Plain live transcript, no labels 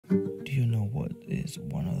what is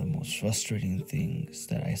one of the most frustrating things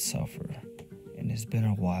that I suffer, and it's been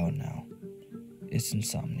a while now. It's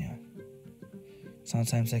insomnia.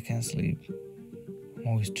 Sometimes I can't sleep. I'm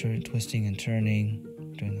always twisting and turning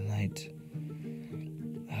during the night.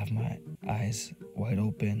 I have my eyes wide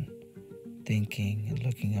open, thinking and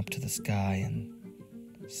looking up to the sky and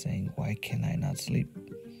saying, why can I not sleep?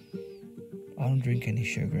 I don't drink any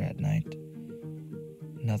sugar at night.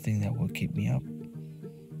 Nothing that will keep me up.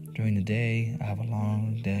 During the day, I have a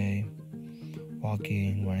long day,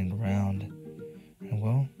 walking, running around, and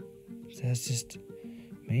well, that's just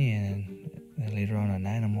me. And then later on at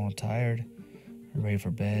night, I'm all tired, I'm ready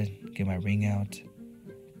for bed, get my ring out,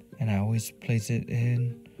 and I always place it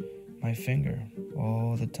in my finger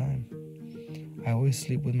all the time. I always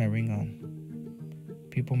sleep with my ring on.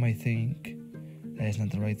 People might think that it's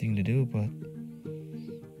not the right thing to do, but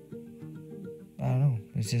I don't know,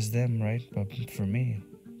 it's just them, right? But for me,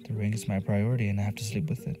 the ring is my priority, and I have to sleep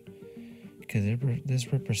with it because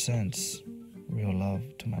this represents real love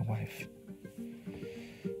to my wife.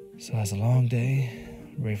 So it's a long day,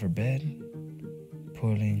 ready for bed,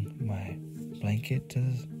 pulling my blanket to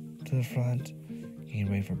the front, getting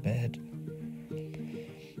ready for bed.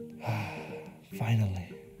 Finally,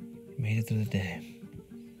 made it through the day.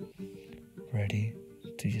 Ready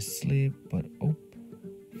to just sleep, but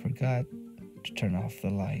forgot to turn off the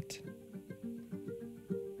light.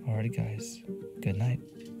 Alrighty guys, good night.